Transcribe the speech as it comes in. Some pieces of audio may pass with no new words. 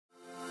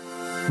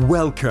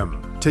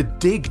Welcome to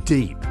Dig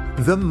Deep,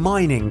 the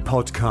mining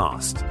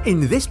podcast.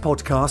 In this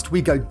podcast,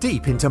 we go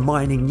deep into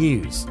mining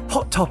news,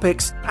 hot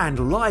topics,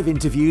 and live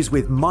interviews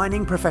with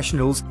mining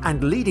professionals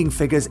and leading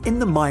figures in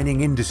the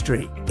mining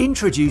industry.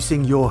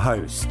 Introducing your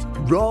host,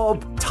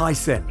 Rob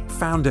Tyson,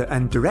 founder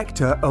and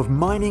director of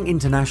Mining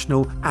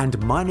International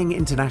and Mining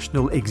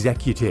International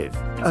Executive,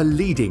 a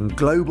leading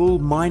global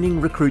mining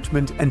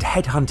recruitment and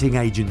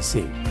headhunting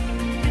agency.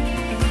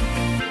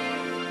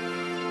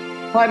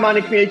 Hi,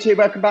 mining community.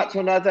 Welcome back to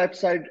another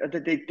episode of the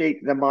Dig Deep,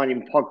 the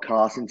mining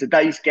podcast. And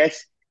today's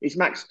guest is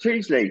Max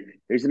Tuesley,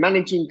 who's the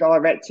managing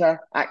director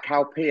at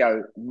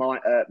Calpeo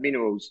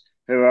Minerals,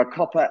 who are a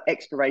copper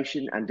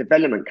exploration and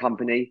development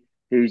company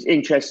whose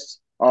interests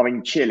are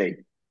in Chile,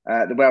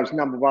 the world's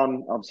number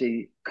one,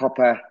 obviously,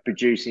 copper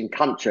producing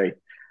country.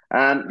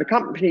 The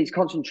company is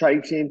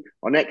concentrating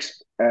on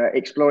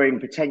exploring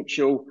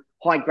potential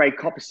high-grade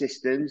copper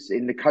systems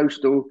in the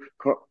coastal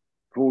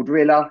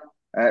Cordillera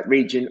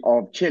region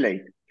of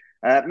Chile.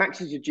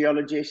 Max is a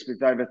geologist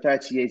with over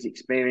 30 years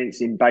experience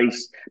in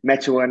base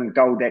metal and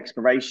gold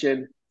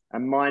exploration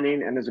and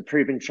mining, and has a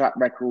proven track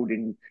record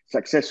in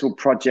successful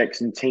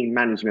projects and team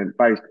management,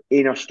 both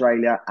in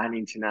Australia and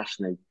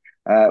internationally.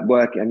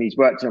 He's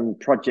worked on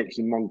projects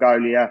in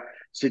Mongolia,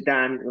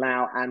 Sudan,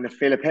 Laos, and the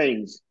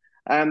Philippines.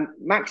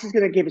 Max is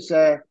going to give us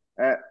a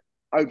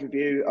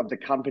overview of the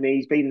company.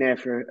 He's been there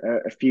for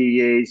a few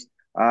years,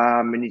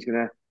 and he's going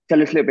to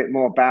tell us a little bit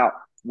more about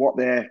what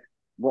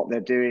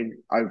they're doing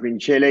over in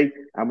Chile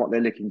and what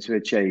they're looking to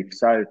achieve.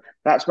 So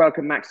let's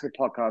welcome Max to the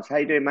podcast. How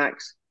you doing,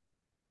 Max?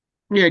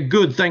 Yeah,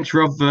 good. Thanks,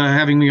 Rob, for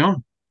having me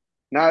on.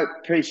 No,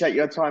 appreciate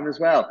your time as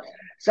well.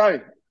 So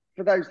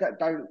for those that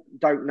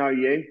don't know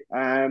you,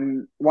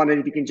 wondering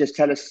if you can just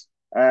tell us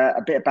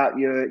a bit about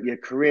your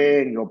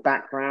career and your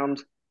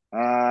background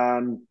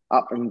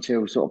up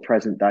until sort of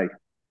present day.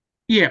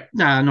 Yeah,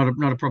 no,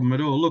 not a problem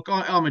at all. Look,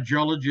 I'm a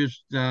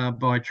geologist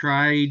by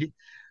trade.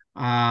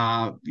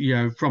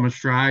 From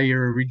Australia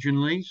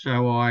originally.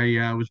 So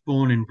I was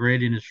born and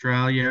bred in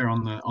Australia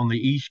on the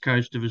east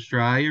coast of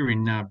Australia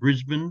in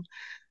Brisbane.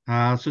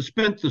 So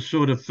spent the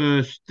sort of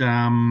first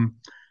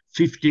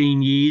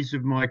 15 years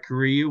of my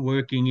career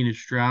working in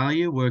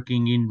Australia,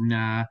 working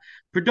in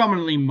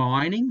predominantly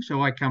mining.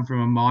 So I come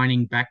from a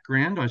mining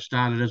background. I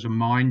started as a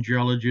mine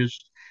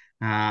geologist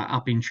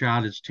up in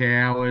Charters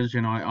Towers,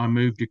 and I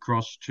moved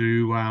across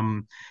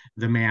to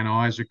the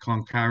Mount Isa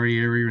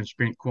Cloncurry area and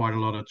spent quite a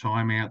lot of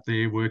time out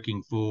there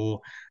working for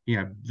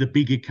the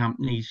bigger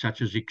companies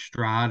such as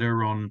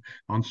Xstrata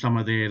on some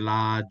of their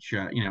large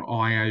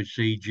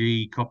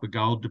IOCG copper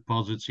gold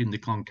deposits in the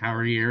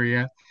Cloncurry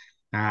area.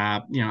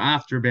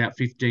 After about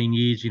 15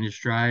 years in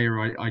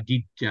Australia, I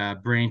did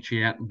branch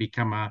out and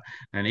become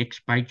an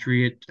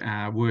expatriate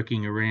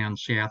working around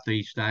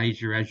Southeast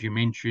Asia, as you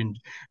mentioned,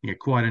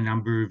 quite a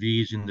number of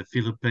years in the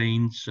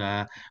Philippines,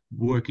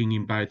 working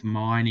in both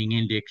mining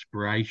and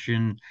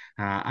exploration,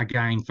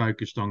 again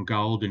focused on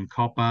gold and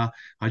copper.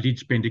 I did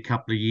spend a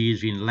couple of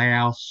years in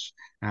Laos,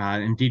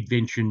 and did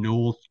venture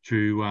north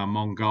to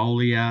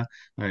Mongolia.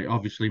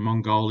 Obviously,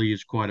 Mongolia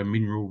is quite a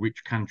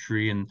mineral-rich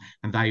country, and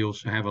they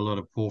also have a lot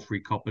of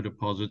porphyry copper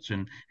deposits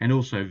and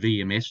also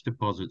VMS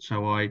deposits.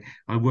 So I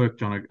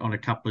worked on a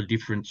couple of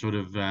different sort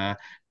of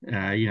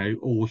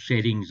ore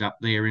settings up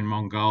there in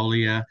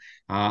Mongolia.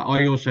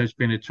 I also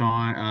spent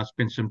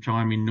some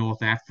time in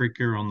North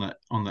Africa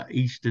on the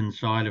eastern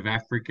side of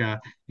Africa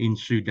in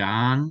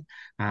Sudan.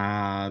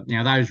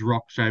 Now those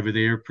rocks over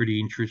there are pretty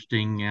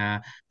interesting.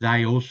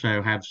 They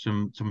also have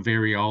some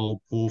very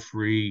old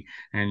porphyry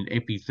and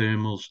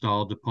epithermal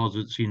style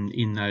deposits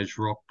in those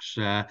rocks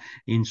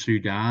in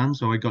Sudan.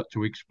 So I got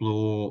to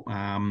explore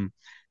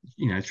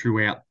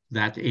throughout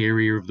that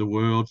area of the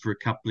world for a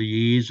couple of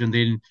years. And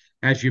then,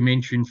 as you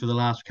mentioned, for the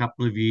last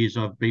couple of years,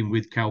 I've been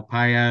with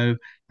Calpeo,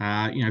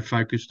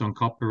 focused on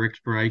copper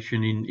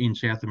exploration in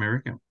South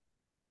America.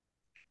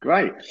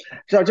 Great.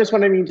 So I just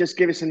wondering if you can just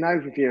give us an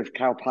overview of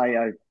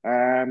Calpeo,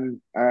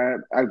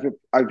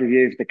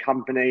 overview of the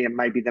company and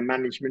maybe the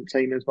management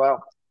team as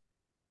well.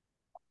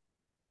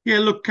 Yeah,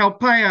 look,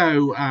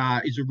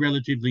 Calpeo is a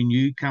relatively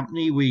new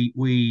company.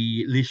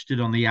 We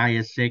listed on the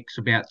ASX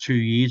about 2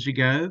 years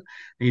ago,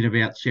 in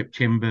about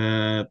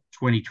September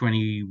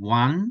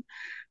 2021.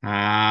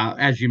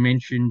 As you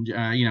mentioned,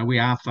 we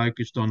are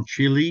focused on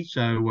Chile.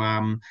 So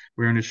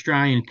we're an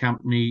Australian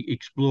company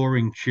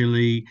exploring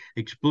Chile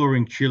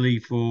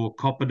for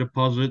copper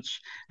deposits,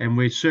 and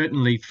we're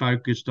certainly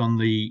focused on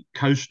the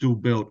coastal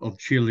belt of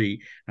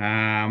Chile.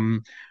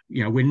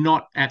 We're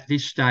not at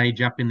this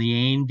stage up in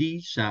the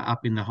Andes,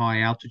 up in the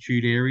high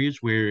altitude areas.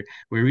 We're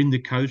in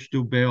the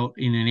coastal belt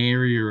in an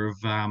area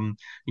of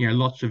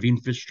lots of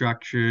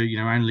infrastructure.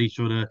 Only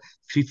sort of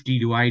 50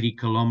 to 80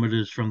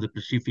 kilometres from the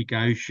Pacific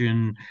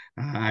Ocean.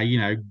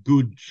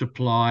 Good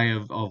supply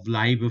of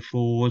labour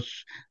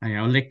force.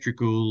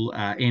 Electrical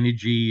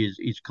energy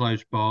is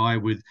close by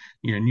with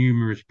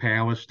numerous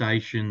power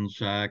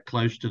stations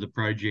close to the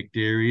project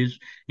areas.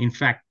 In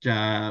fact,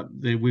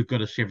 we've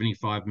got a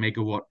 75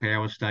 megawatt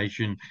power station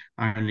station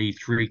only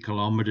 3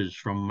 kilometres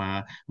from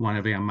one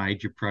of our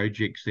major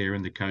projects there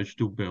in the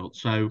coastal belt.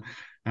 So,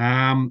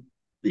 Calpeo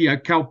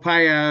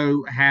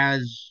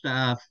has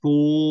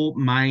four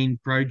main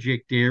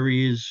project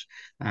areas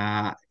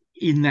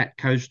in that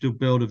coastal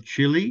belt of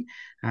Chile.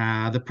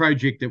 The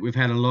project that we've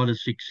had a lot of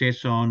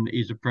success on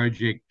is a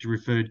project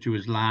referred to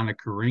as Llana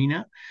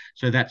Carina.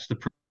 So that's the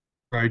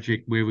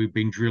project where we've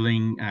been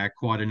drilling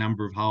quite a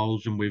number of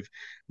holes, and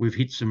we've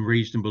hit some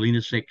reasonable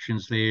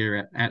intersections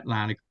there at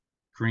Llana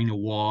Carina,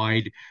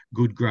 wide,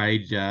 good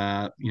grade,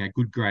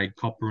 good grade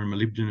copper and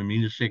molybdenum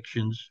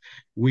intersections.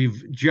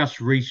 We've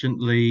just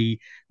recently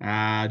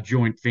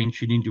joint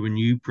ventured into a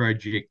new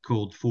project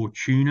called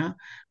Fortuna,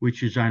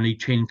 which is only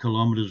 10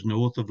 kilometres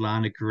north of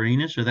Llana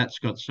Carina. So that's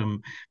got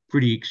some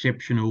pretty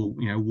exceptional,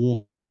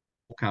 walk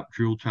up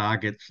drill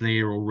targets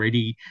there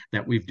already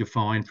that we've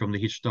defined from the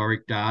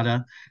historic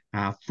data.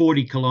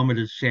 40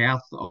 kilometres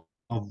south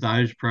of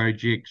those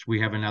projects,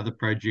 we have another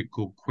project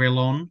called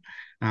Quellon,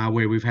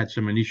 where we've had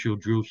some initial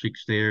drill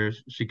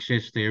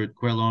success there at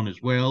Quellon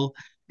as well.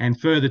 And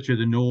further to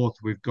the north,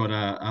 we've got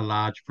a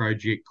large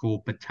project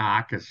called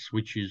Patakis,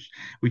 which is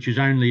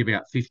only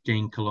about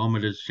 15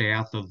 kilometres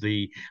south of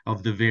the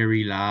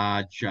very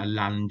large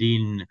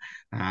Lundin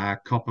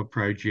copper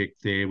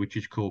project there, which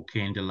is called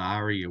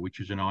Candelaria, which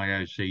is an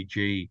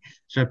IOCG.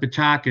 So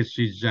Patakis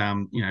is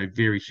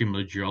very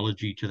similar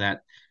geology to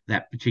that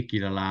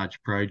particular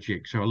large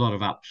project. So a lot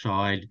of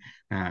upside,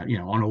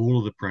 on all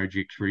of the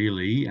projects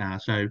really.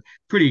 So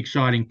pretty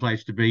exciting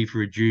place to be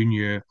for a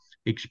junior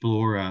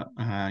explorer,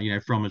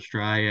 from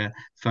Australia,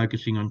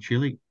 focusing on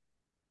Chile.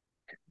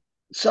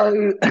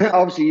 So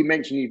obviously you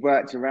mentioned you've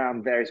worked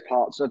around various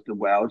parts of the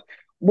world.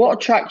 What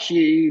attracts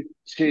you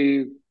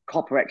to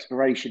copper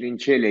exploration in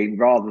Chile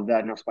rather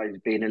than, I suppose,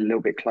 being a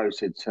little bit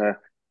closer to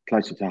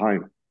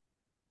home?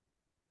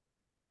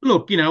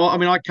 Look,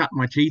 I cut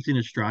my teeth in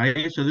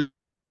Australia, so there's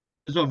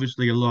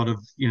obviously a lot of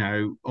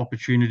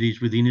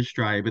opportunities within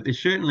Australia, but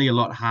there's certainly a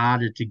lot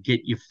harder to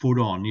get your foot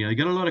on. You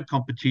got a lot of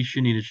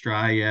competition in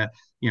Australia,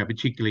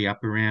 particularly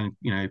up around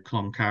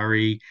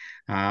Cloncurry.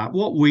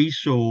 What we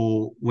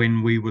saw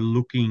when we were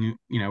looking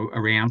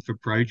around for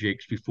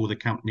projects before the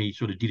company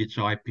sort of did its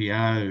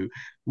IPO,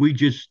 we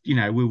just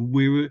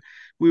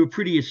we were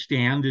pretty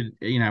astounded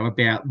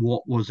about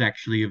what was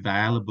actually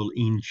available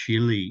in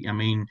Chile. I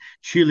mean,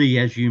 Chile,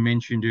 as you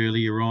mentioned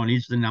earlier on,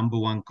 is the number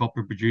one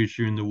copper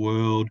producer in the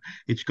world.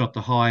 It's got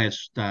the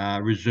highest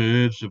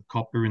reserves of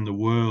copper in the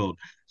world.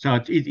 So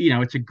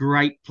it's a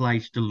great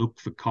place to look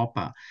for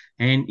copper.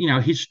 And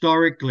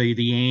historically,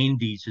 the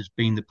Andes has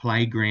been the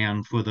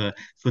playground for the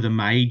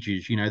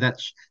majors.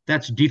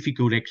 That's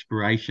difficult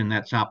exploration.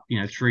 That's up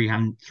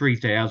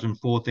 3,000,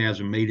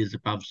 4,000 meters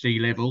above sea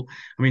level.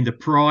 I mean, the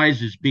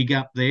prize is big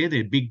up there.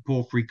 They're big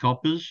porphyry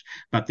coppers,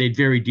 but they're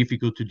very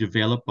difficult to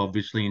develop,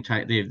 obviously, and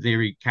they're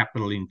very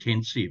capital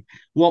intensive.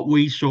 What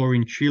we saw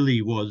in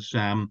Chile was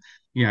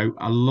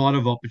a lot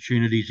of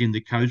opportunities in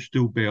the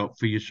coastal belt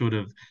for your sort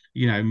of,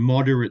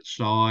 moderate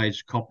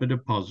size copper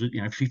deposit,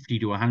 50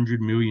 to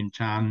 100 million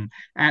tonne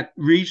at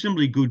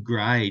reasonably good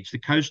grades. The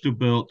coastal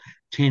belt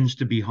tends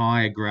to be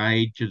higher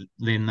grade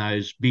than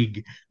those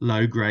big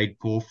low grade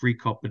porphyry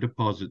copper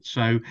deposits.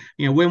 So,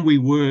 when we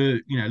were,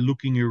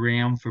 looking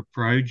around for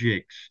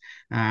projects,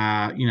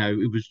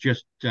 it was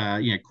just,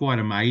 quite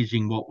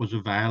amazing what was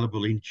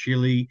available in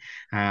Chile.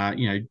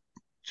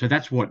 So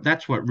that's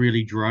what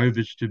really drove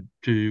us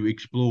to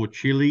explore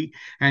Chile.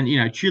 And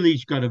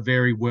Chile's got a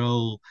very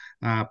well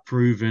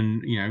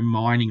proven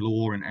mining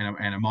law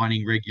and a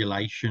mining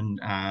regulation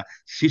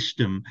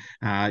system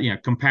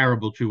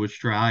comparable to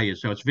Australia.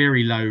 So it's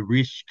very low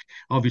risk.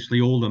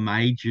 Obviously, all the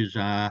majors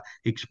are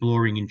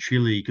exploring in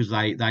Chile because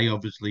they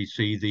obviously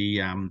see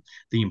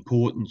the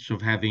importance of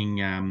having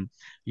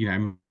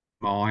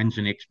mines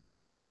and exploration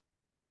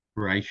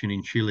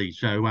in Chile.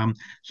 So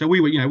we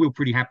were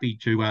pretty happy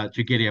to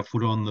get our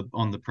foot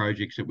on the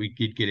projects that we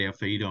did get our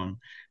feet on,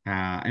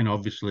 and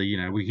obviously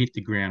we hit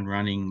the ground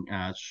running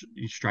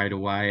straight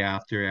away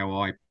after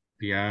our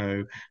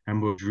IPO,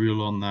 and we'll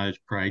drill on those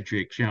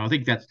projects. I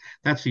think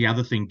that's the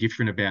other thing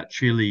different about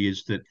Chile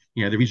is that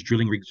there is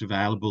drilling rigs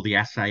available. The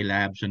assay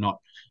labs are not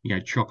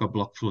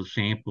chock-a-block full of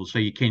samples, so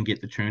you can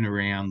get the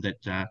turnaround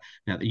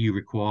that you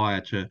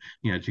require to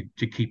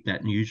keep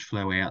that news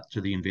flow out to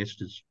the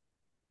investors.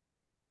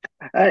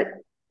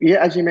 Yeah,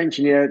 as you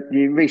mentioned,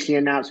 you recently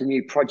announced a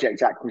new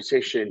project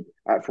acquisition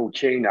at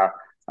Fortuna.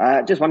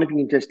 Just wonder if you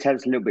can just tell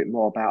us a little bit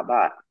more about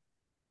that.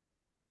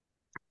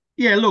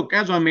 Yeah, look,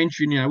 as I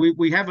mentioned,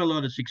 we have a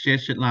lot of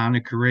success at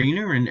Llana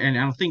Carina, and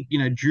I think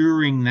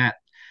during that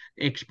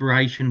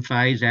exploration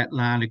phase at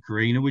Llana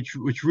Carina, which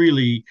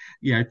really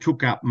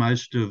took up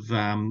most of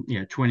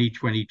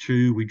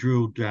 2022. We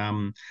drilled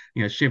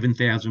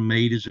 7,000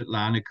 meters at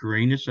Llana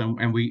Carina,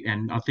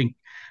 and I think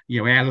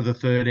out of the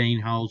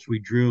 13 holes we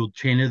drilled,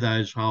 10 of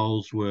those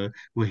holes were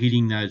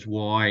hitting those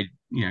wide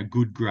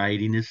good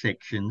grade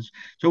intersections.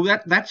 So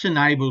that's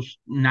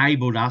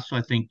enabled us,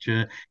 I think,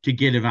 to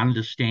get an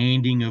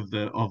understanding of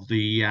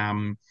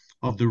the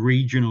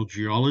regional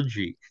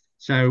geology.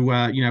 So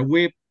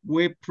we're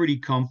we're pretty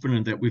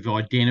confident that we've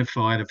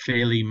identified a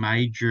fairly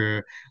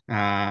major,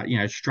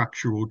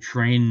 structural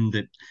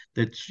trend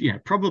that's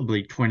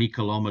probably 20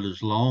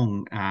 kilometres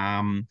long,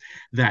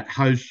 that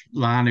hosts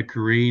Lana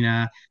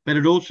Carina, but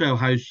it also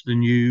hosts the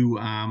new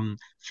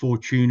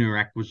Fortuna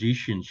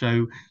acquisition.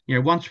 So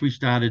once we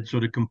started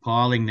sort of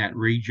compiling that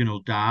regional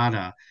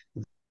data,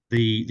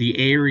 the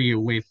area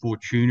where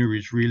Fortuna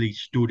is really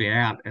stood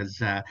out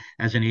as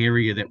an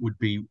area that would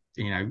be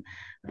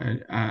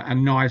a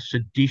nice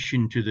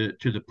addition to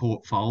the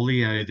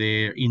portfolio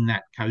there in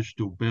that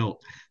coastal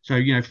belt. So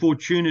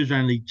Fortuna is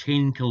only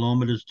 10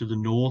 kilometres to the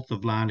north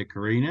of Lana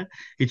Carina.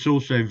 It's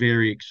also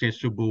very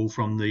accessible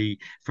from the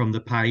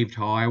paved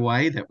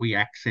highway that we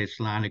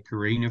access Lana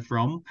Carina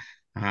from.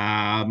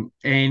 And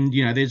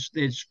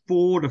there's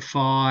 4 to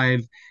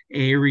 5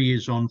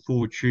 areas on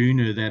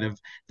Fortuna that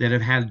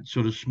have had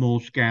sort of small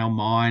scale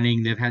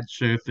mining. They've had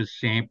surface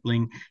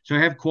sampling, so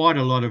have quite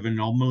a lot of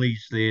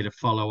anomalies there to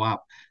follow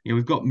up.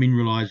 We've got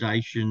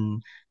mineralisation,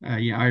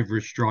 over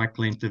a strike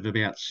length of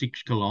about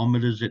 6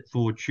 kilometres at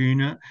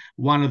Fortuna.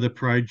 One of the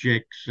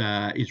projects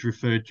is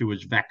referred to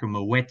as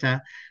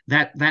Vacamaweta.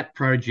 That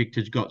project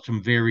has got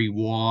some very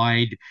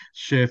wide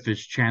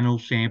surface channel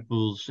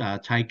samples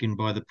taken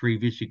by the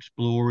previous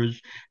explorers.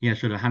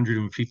 Sort of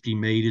 150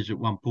 metres at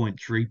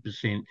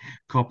 1.3%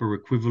 copper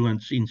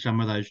equivalents in some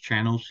of those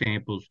channel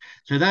samples.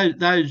 So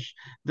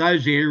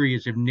those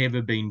areas have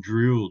never been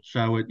drilled.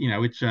 So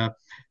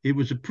it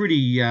was a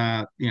pretty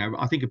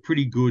I think a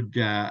pretty good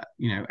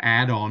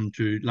add-on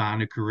to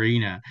Lana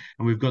Carina,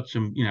 and we've got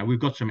some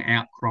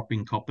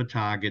outcropping copper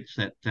targets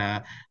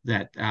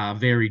that are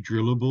very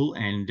drillable,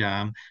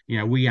 and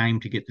we aim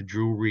to get the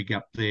drill rig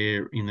up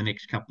there in the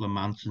next couple of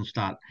months and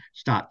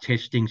start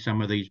testing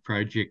some of these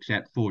projects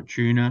at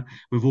Fortuna.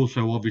 We've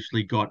also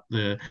obviously got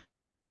the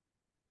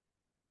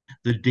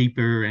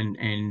deeper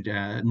and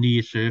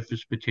near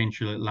surface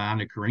potential at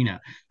Lana Carina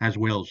as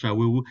well. So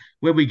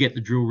when we get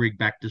the drill rig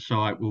back to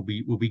site, we'll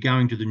be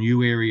going to the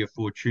new area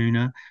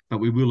Fortuna, but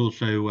we will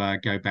also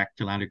go back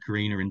to Lana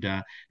Carina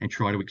and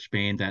try to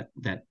expand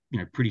that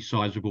pretty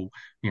sizable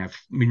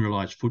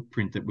mineralized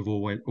footprint that we've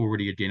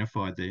already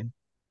identified there.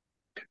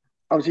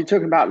 Obviously,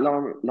 talking about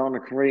Lana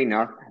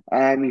Carina,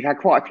 you've had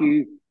quite a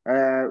few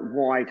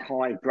wide,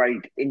 high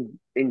grade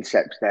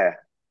incepts there.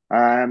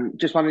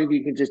 Just wondering if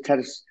you can just tell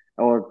us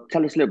a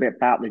little bit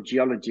about the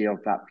geology of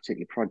that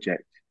particular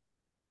project.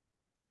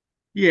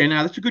 Yeah,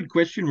 no, that's a good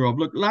question, Rob.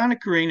 Look, Lana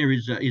Carina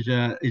is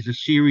a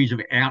series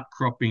of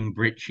outcropping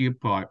breccia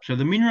pipes. So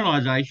the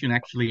mineralisation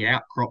actually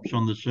outcrops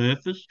on the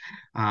surface.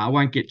 I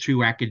won't get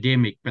too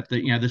academic, but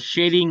the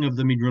setting of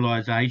the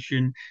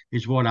mineralisation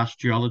is what us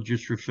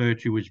geologists refer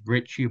to as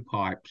breccia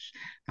pipes.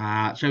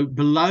 So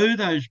below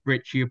those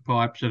breccia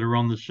pipes that are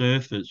on the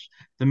surface,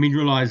 the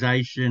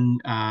mineralisation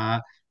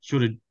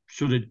sort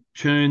of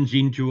turns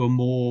into a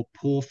more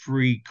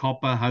porphyry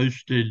copper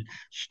hosted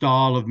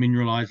style of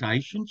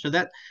mineralisation. So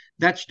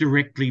that's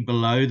directly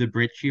below the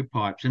breccia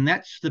pipes, and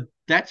that's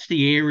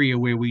the area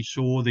where we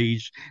saw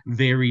these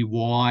very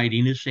wide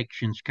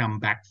intersections come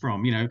back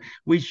from.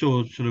 We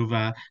saw sort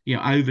of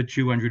over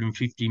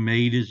 250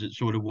 meters at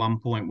sort of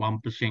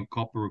 1.1%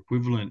 copper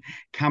equivalent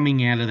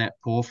coming out of that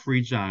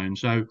porphyry zone.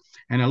 So,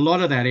 and a lot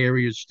of that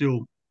area is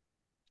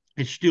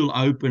still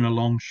open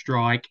along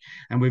strike,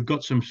 and we've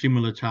got some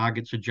similar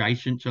targets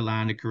adjacent to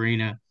Lana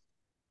Carina,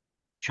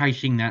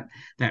 chasing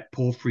that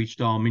porphyry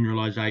style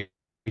mineralisation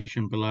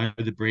below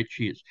the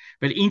breccias.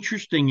 But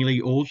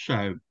interestingly,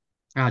 also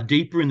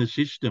deeper in the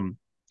system,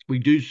 we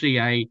do see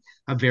a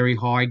very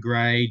high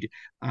grade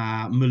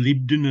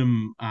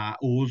molybdenum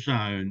ore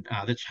zone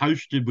that's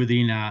hosted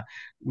within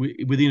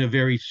a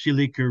very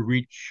silica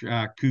rich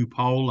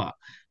cupola.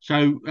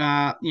 So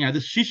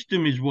the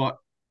system is what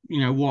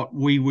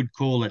we would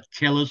call a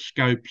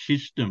telescope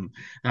system,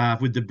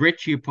 with the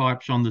breccia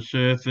pipes on the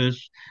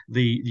surface,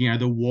 the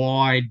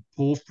wide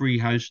porphyry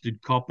hosted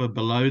copper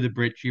below the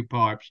breccia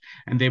pipes,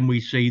 and then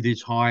we see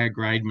this higher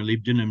grade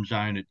molybdenum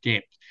zone at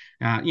depth.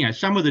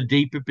 Some of the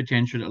deeper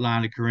potential at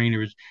Lana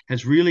Carina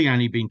has really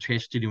only been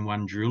tested in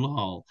one drill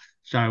hole.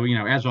 So,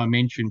 as I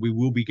mentioned, we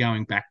will be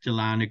going back to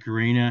Lana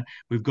Carina.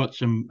 We've got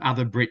some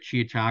other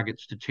breccia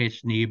targets to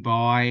test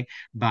nearby,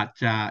 but,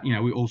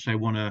 we also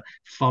want to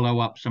follow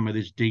up some of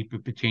this deeper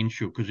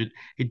potential, because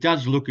it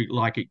does look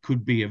like it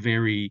could be a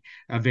very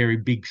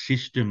big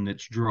system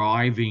that's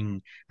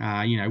driving,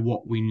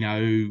 what we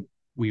know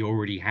we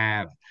already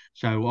have.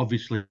 So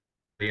obviously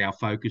our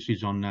focus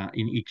is on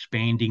in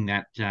expanding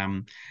that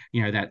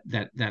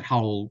that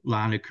whole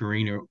Lana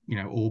Carina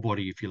ore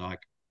body, if you like.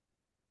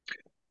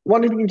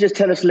 Wonder if you can just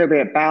tell us a little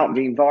bit about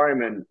the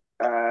environment,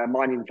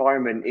 mine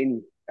environment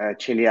in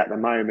Chile at the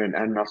moment,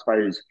 and I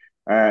suppose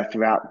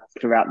throughout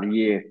the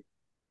year.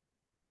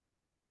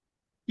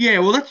 Yeah,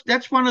 well,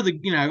 that's one of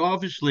the,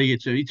 obviously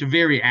it's a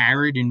very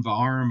arid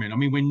environment. I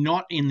mean, we're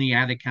not in the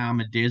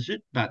Atacama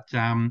Desert, but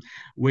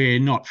we're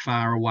not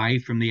far away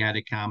from the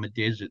Atacama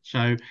Desert.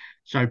 So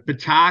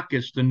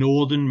Patakis, the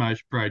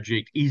northernmost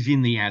project, is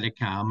in the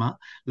Atacama.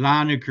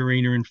 Lana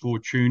Carina and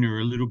Fortuna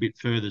are a little bit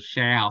further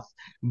south,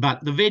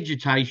 but the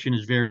vegetation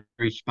is very,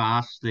 very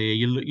sparse there.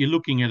 You're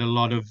looking at a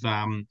lot of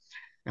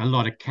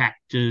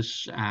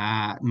cactus,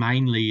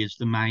 mainly is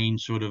the main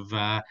sort of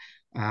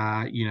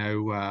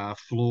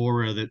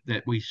flora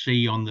that we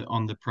see on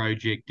the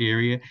project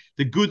area.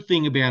 The good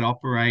thing about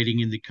operating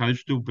in the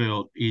coastal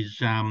belt is,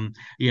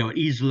 it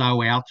is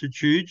low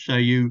altitude, so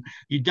you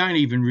don't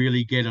even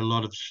really get a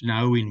lot of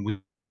snow in winter.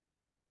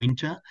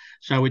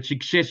 So it's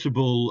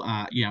accessible,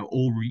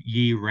 all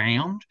year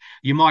round.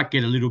 You might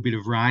get a little bit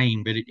of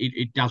rain, but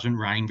it doesn't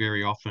rain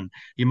very often.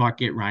 You might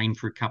get rain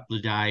for a couple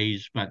of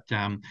days, but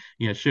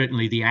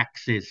certainly the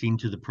access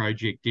into the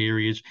project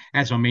areas,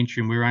 as I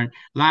mentioned,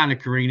 Lana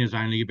Carina is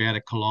only about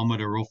a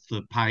kilometre off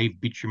the paved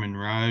bitumen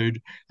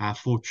road.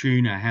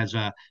 Fortuna has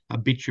a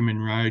bitumen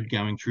road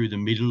going through the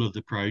middle of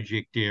the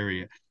project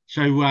area.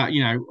 So,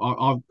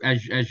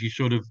 as you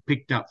sort of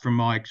picked up from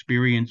my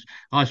experience,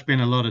 I spent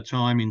a lot of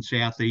time in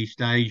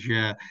Southeast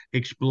Asia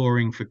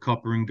exploring for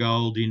copper and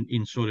gold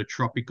in sort of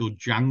tropical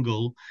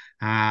jungle.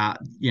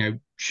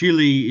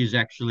 Chile is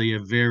actually a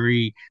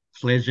very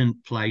pleasant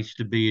place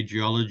to be a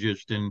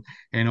geologist, and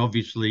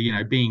obviously,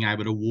 being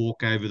able to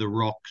walk over the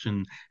rocks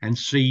and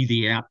see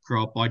the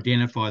outcrop,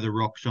 identify the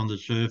rocks on the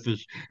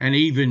surface, and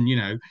even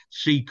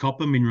see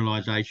copper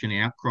mineralization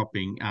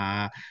outcropping.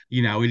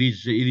 It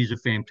is a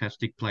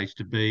fantastic place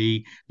to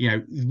be.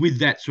 With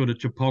that sort of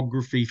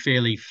topography,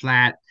 fairly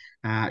flat.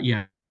 Uh,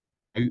 you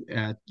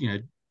know,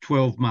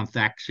 12-month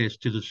access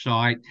to the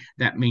site.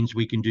 That means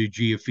we can do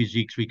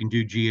geophysics, we can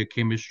do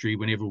geochemistry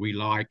whenever we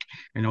like,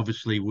 and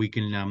obviously we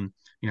can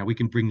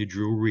bring the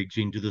drill rigs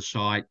into the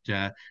site,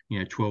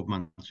 12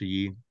 months a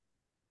year.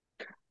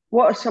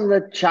 What are some of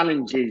the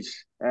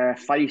challenges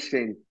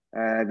facing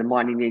the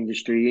mining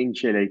industry in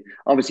Chile?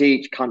 Obviously,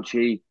 each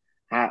country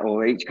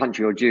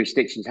or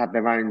jurisdictions have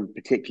their own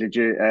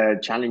particular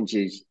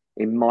challenges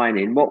in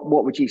mining.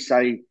 What would you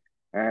say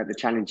the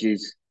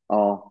challenges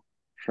are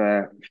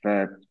for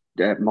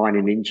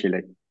mining in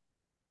Chile?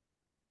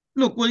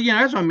 Look, well,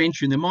 as I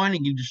mentioned, the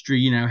mining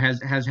industry,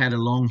 has had a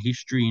long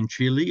history in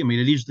Chile. I mean,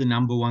 it is the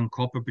number one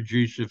copper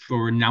producer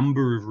for a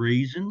number of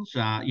reasons.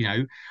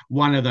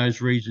 One of those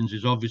reasons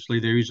is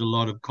obviously there is a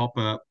lot of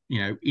copper,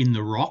 in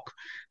the rock.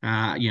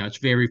 It's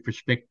very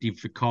prospective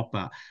for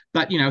copper.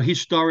 But,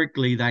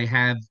 historically, they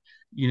have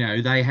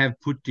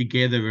put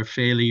together a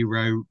fairly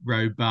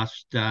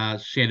robust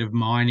set of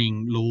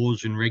mining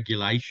laws and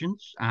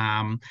regulations.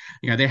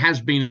 There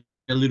has been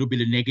a little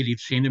bit of negative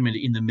sentiment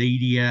in the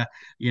media,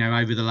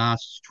 over the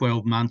last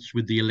 12 months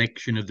with the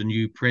election of the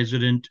new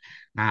president.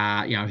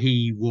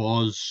 He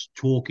was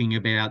talking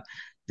about,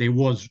 there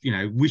was,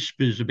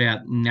 whispers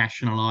about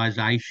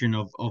nationalisation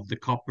of the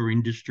copper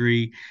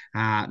industry.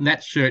 And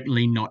that's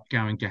certainly not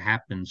going to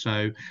happen.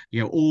 So,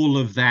 all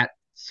of that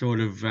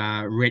sort of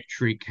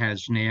rhetoric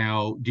has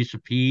now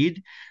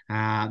disappeared.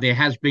 There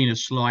has been a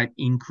slight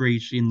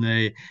increase in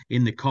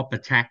the copper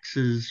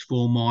taxes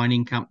for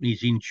mining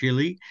companies in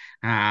Chile,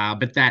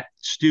 but that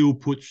still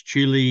puts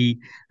Chile,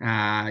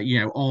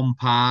 on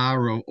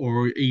par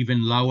or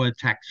even lower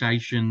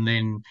taxation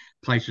than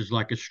places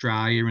like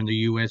Australia and the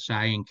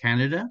USA and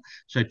Canada.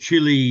 So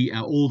Chile,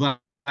 although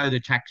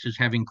the taxes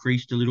have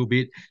increased a little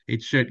bit,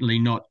 it's certainly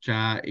not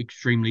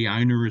extremely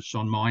onerous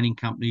on mining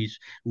companies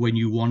when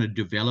you want to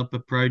develop a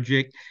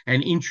project.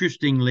 And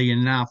interestingly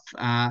enough,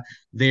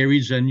 there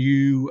is a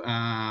new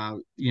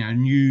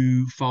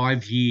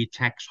 5-year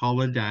tax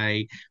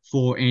holiday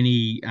for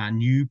any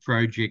new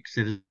projects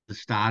that are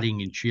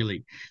starting in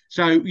Chile.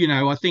 So,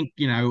 I think,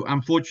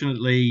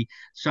 unfortunately,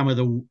 some of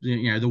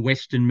the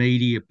Western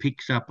media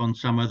picks up on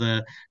some of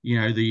the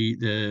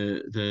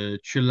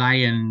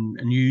Chilean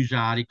news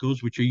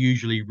articles, which are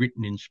usually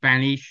written in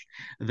Spanish.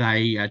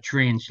 They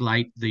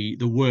translate the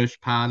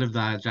worst part of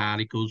those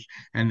articles,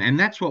 and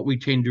that's what we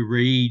tend to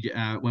read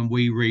when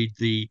we read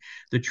the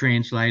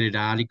translated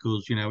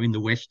articles, in the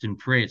Western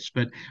press.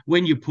 But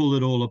when you pull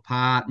it all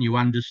apart and you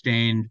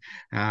understand,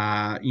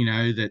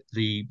 that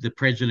the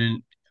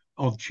president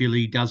of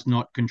Chile does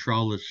not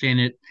control the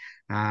Senate.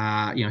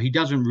 He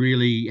doesn't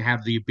really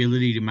have the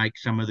ability to make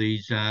some of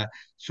these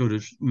sort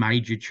of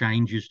major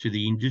changes to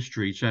the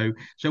industry. So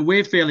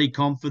we're fairly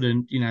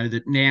confident,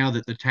 that now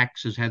that the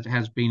taxes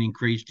has been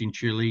increased in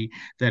Chile,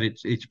 that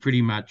it's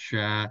pretty much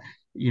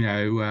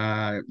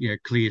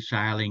clear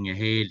sailing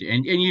ahead.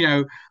 And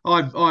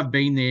I've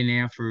been there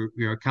now for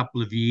a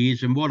couple of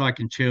years, and what I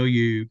can tell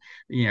you,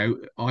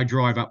 I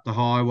drive up the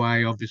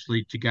highway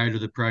obviously to go to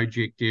the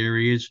project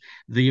areas.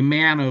 The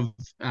amount of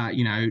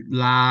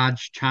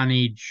large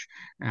tonnage,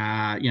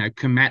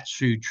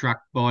 Komatsu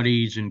truck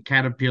bodies and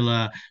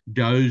Caterpillar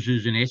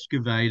dozers and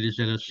excavators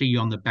that I see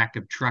on the back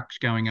of trucks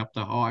going up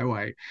the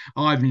highway,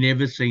 I've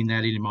never seen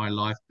that in my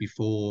life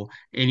before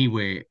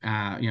anywhere.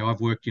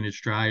 I've worked in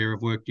Australia,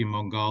 I've worked in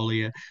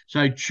Mongolia.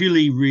 So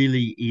Chile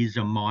really is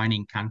a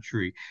mining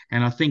country,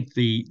 and I think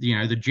the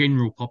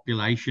general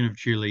population of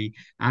Chile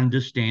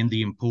understand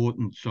the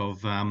importance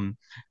of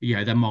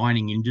the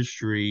mining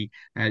industry.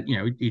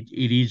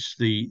 It is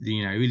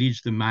it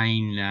is the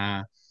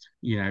main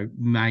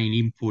main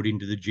input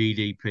into the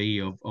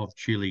GDP of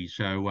Chile.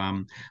 So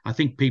I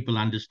think people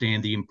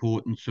understand the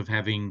importance of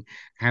having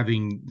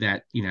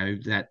that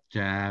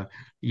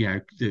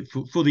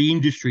for the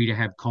industry to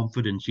have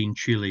confidence in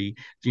Chile,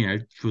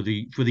 for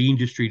the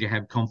industry to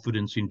have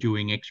confidence in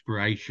doing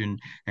exploration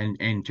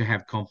and to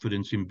have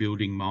confidence in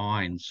building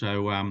mines.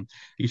 So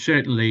you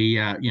certainly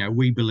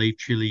we believe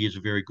Chile is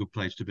a very good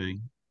place to be.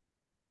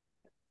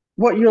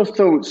 What are your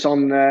thoughts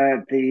on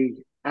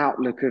the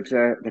outlook of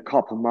the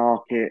copper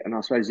market? And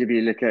I suppose if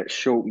you look at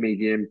short,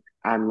 medium,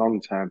 and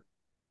long term.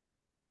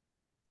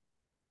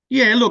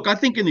 Yeah, look, I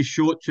think in the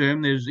short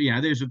term,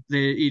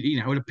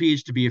 it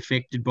appears to be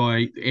affected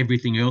by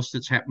everything else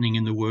that's happening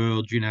in the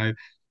world.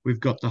 We've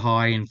got the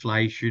high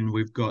inflation,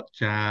 we've got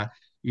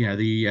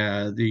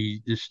the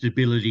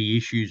stability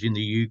issues in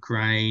the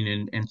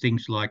Ukraine and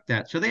things like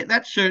that. So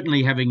that's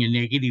certainly having a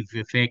negative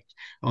effect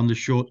on the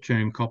short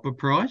term copper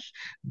price.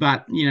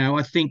 But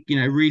I think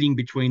reading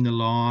between the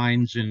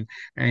lines and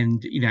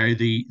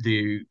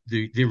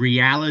the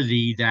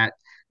reality that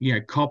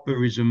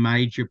copper is a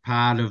major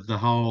part of the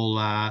whole,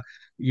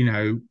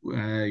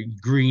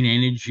 green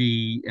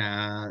energy,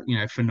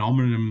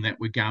 phenomenon that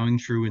we're going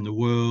through in the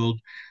world.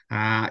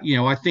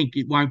 I think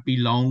it won't be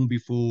long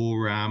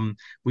before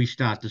we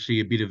start to see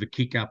a bit of a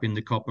kick up in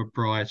the copper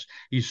price.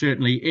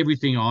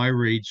 Everything I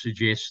read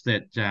suggests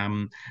that,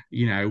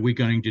 we're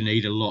going to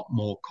need a lot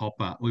more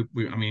copper.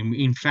 I mean,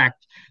 in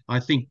fact, I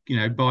think,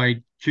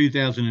 by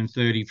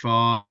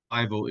 2035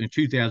 or in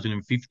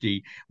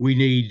 2050, we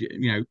need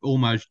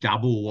almost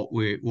double what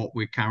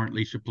we're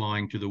currently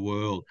supplying to the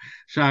world.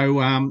 So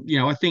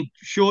I think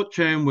short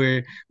term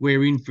we're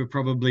in for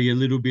probably a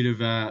little bit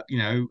of a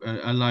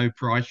low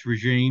price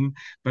regime,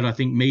 but I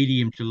think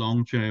medium to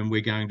long term we're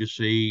going to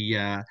see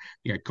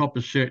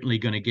copper's certainly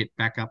going to get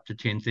back up to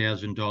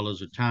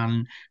 $10,000 a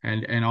ton,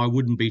 and I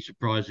wouldn't be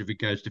surprised if it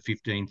goes to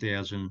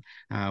 15,000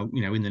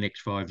 in the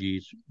next 5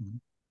 years.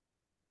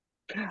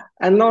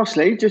 And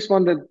lastly, just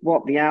wondered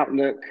what the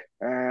outlook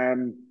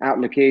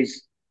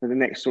is for the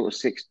next sort of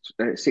 6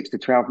 to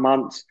 12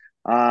 months,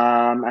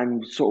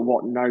 and sort of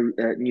what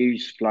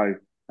news flow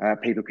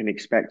people can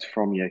expect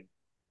from you.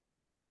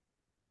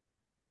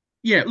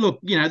 Yeah, look,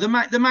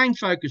 the main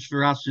focus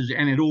for us is,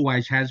 and it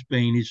always has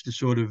been, is to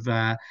sort of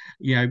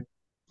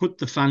put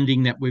the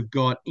funding that we've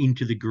got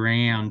into the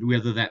ground,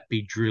 whether that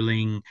be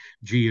drilling,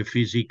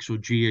 geophysics, or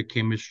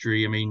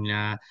geochemistry. I mean,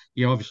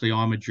 obviously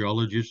I'm a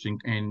geologist,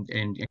 and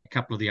a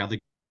couple of the other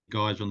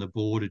guys on the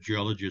board are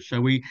geologists.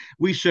 So we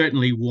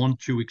certainly want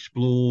to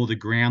explore the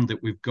ground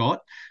that we've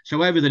got.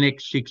 So over the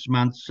next 6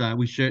 months,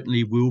 we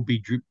certainly will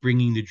be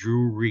bringing the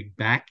drill rig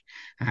back.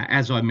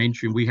 As I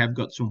mentioned, we have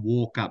got some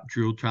walk-up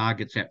drill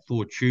targets at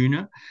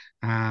Fortuna.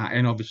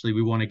 And obviously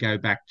we want to go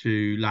back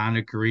to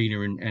Lana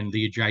Carina and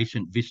the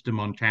adjacent Vista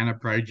Montana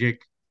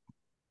project.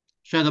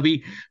 So there'll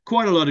be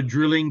quite a lot of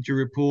drilling to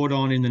report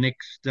on in the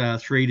next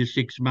 3 to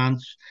 6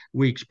 months.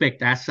 We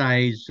expect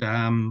assays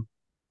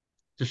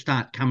to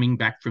start coming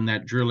back from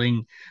that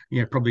drilling,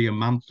 probably a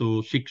month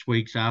or 6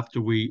 weeks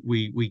after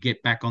we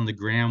get back on the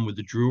ground with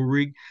the drill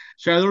rig.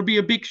 So there'll be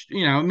a big,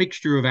 a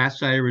mixture of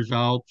assay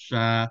results,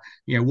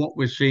 what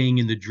we're seeing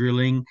in the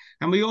drilling,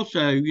 and we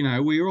also,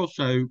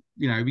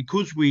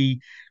 because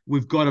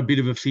we've got a bit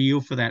of a feel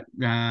for that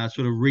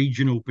sort of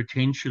regional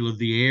potential of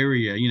the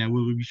area.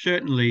 We'll be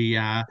certainly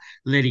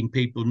letting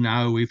people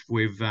know if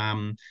we've,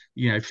 found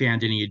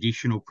any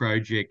additional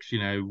projects,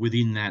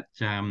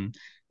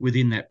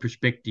 within that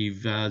prospective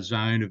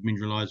zone of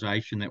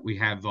mineralisation that we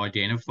have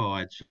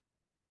identified.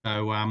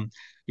 So, I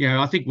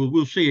think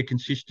we'll see a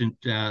consistent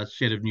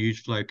set of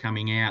news flow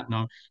coming out, and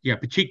I'm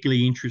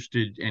particularly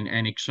interested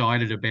and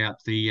excited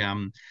about the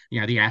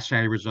the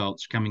assay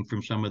results coming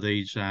from some of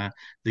these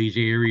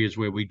areas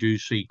where we do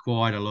see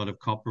quite a lot of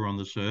copper on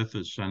the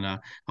surface, and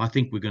I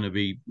think we're going to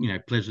be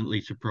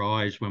pleasantly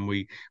surprised when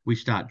we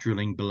start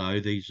drilling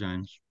below these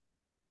zones.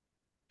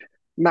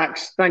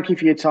 Max, thank you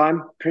for your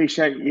time.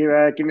 Appreciate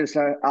you giving us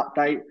an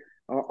update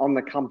on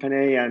the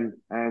company and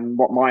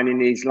what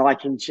mining is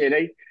like in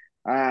Chile.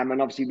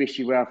 And obviously wish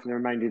you well for the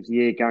remainder of the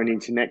year going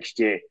into next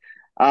year.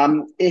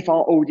 If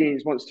our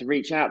audience wants to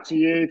reach out to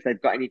you, if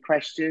they've got any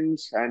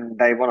questions and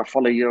they want to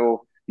follow your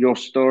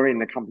story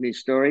and the company's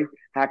story,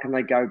 how can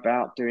they go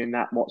about doing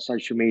that? What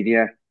social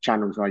media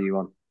channels are you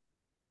on?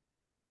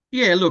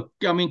 Yeah, look,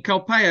 I mean,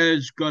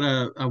 Calpeo's got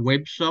a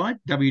website,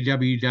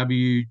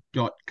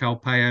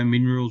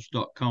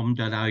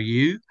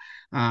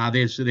 www.calpeominerals.com.au.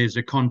 There's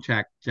a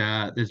contact,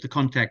 there's the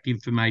contact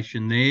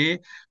information there.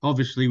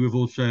 Obviously,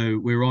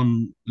 we're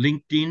on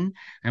LinkedIn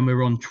and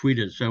we're on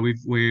Twitter, so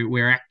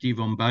we're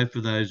active on both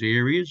of those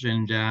areas.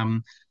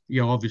 And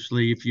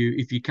obviously, if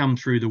you come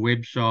through the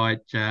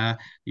website,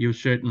 you'll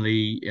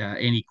certainly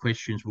any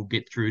questions will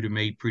get through to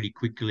me pretty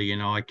quickly,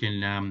 and I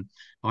can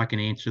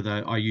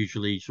answer I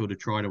usually sort of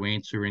try to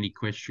answer any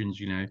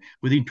questions,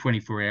 within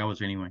 24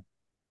 hours anyway.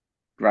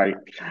 Great.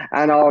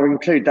 And I'll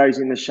include those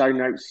in the show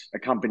notes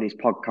accompanying this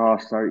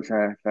podcast, so it's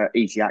for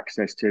easy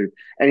access to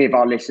any of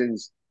our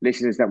listeners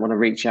that want to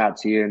reach out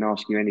to you and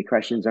ask you any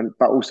questions,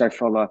 but also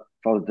follow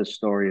the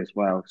story as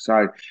well.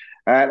 So,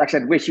 like I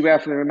said, wish you well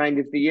for the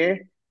remainder of the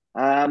year.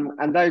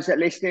 And those that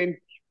are listening,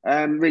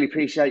 really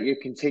appreciate your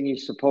continued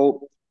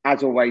support.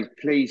 As always,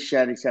 please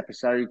share this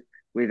episode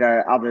with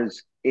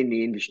others in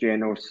the industry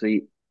and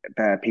obviously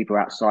people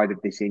outside of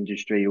this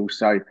industry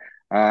also.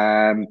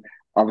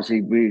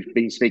 Obviously, we've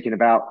been speaking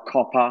about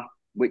copper,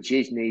 which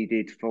is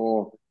needed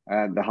for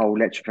the whole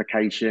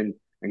electrification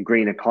and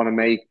green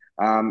economy.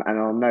 And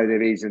I know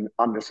there is an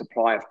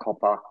undersupply of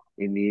copper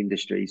in the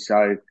industry.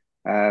 So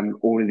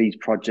all of these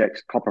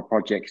copper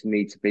projects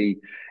need to be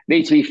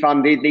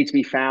funded, need to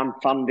be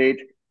funded,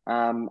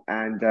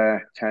 and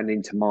turned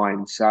into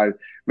mines. So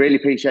really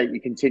appreciate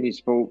your continued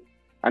support.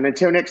 And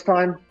until next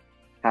time,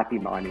 happy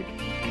mining.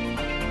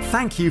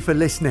 Thank you for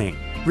listening.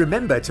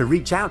 Remember to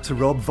reach out to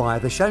Rob via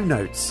the show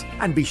notes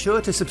and be sure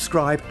to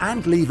subscribe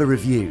and leave a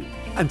review.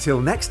 Until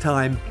next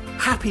time,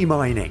 happy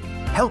mining,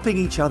 helping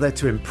each other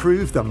to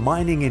improve the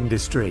mining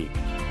industry.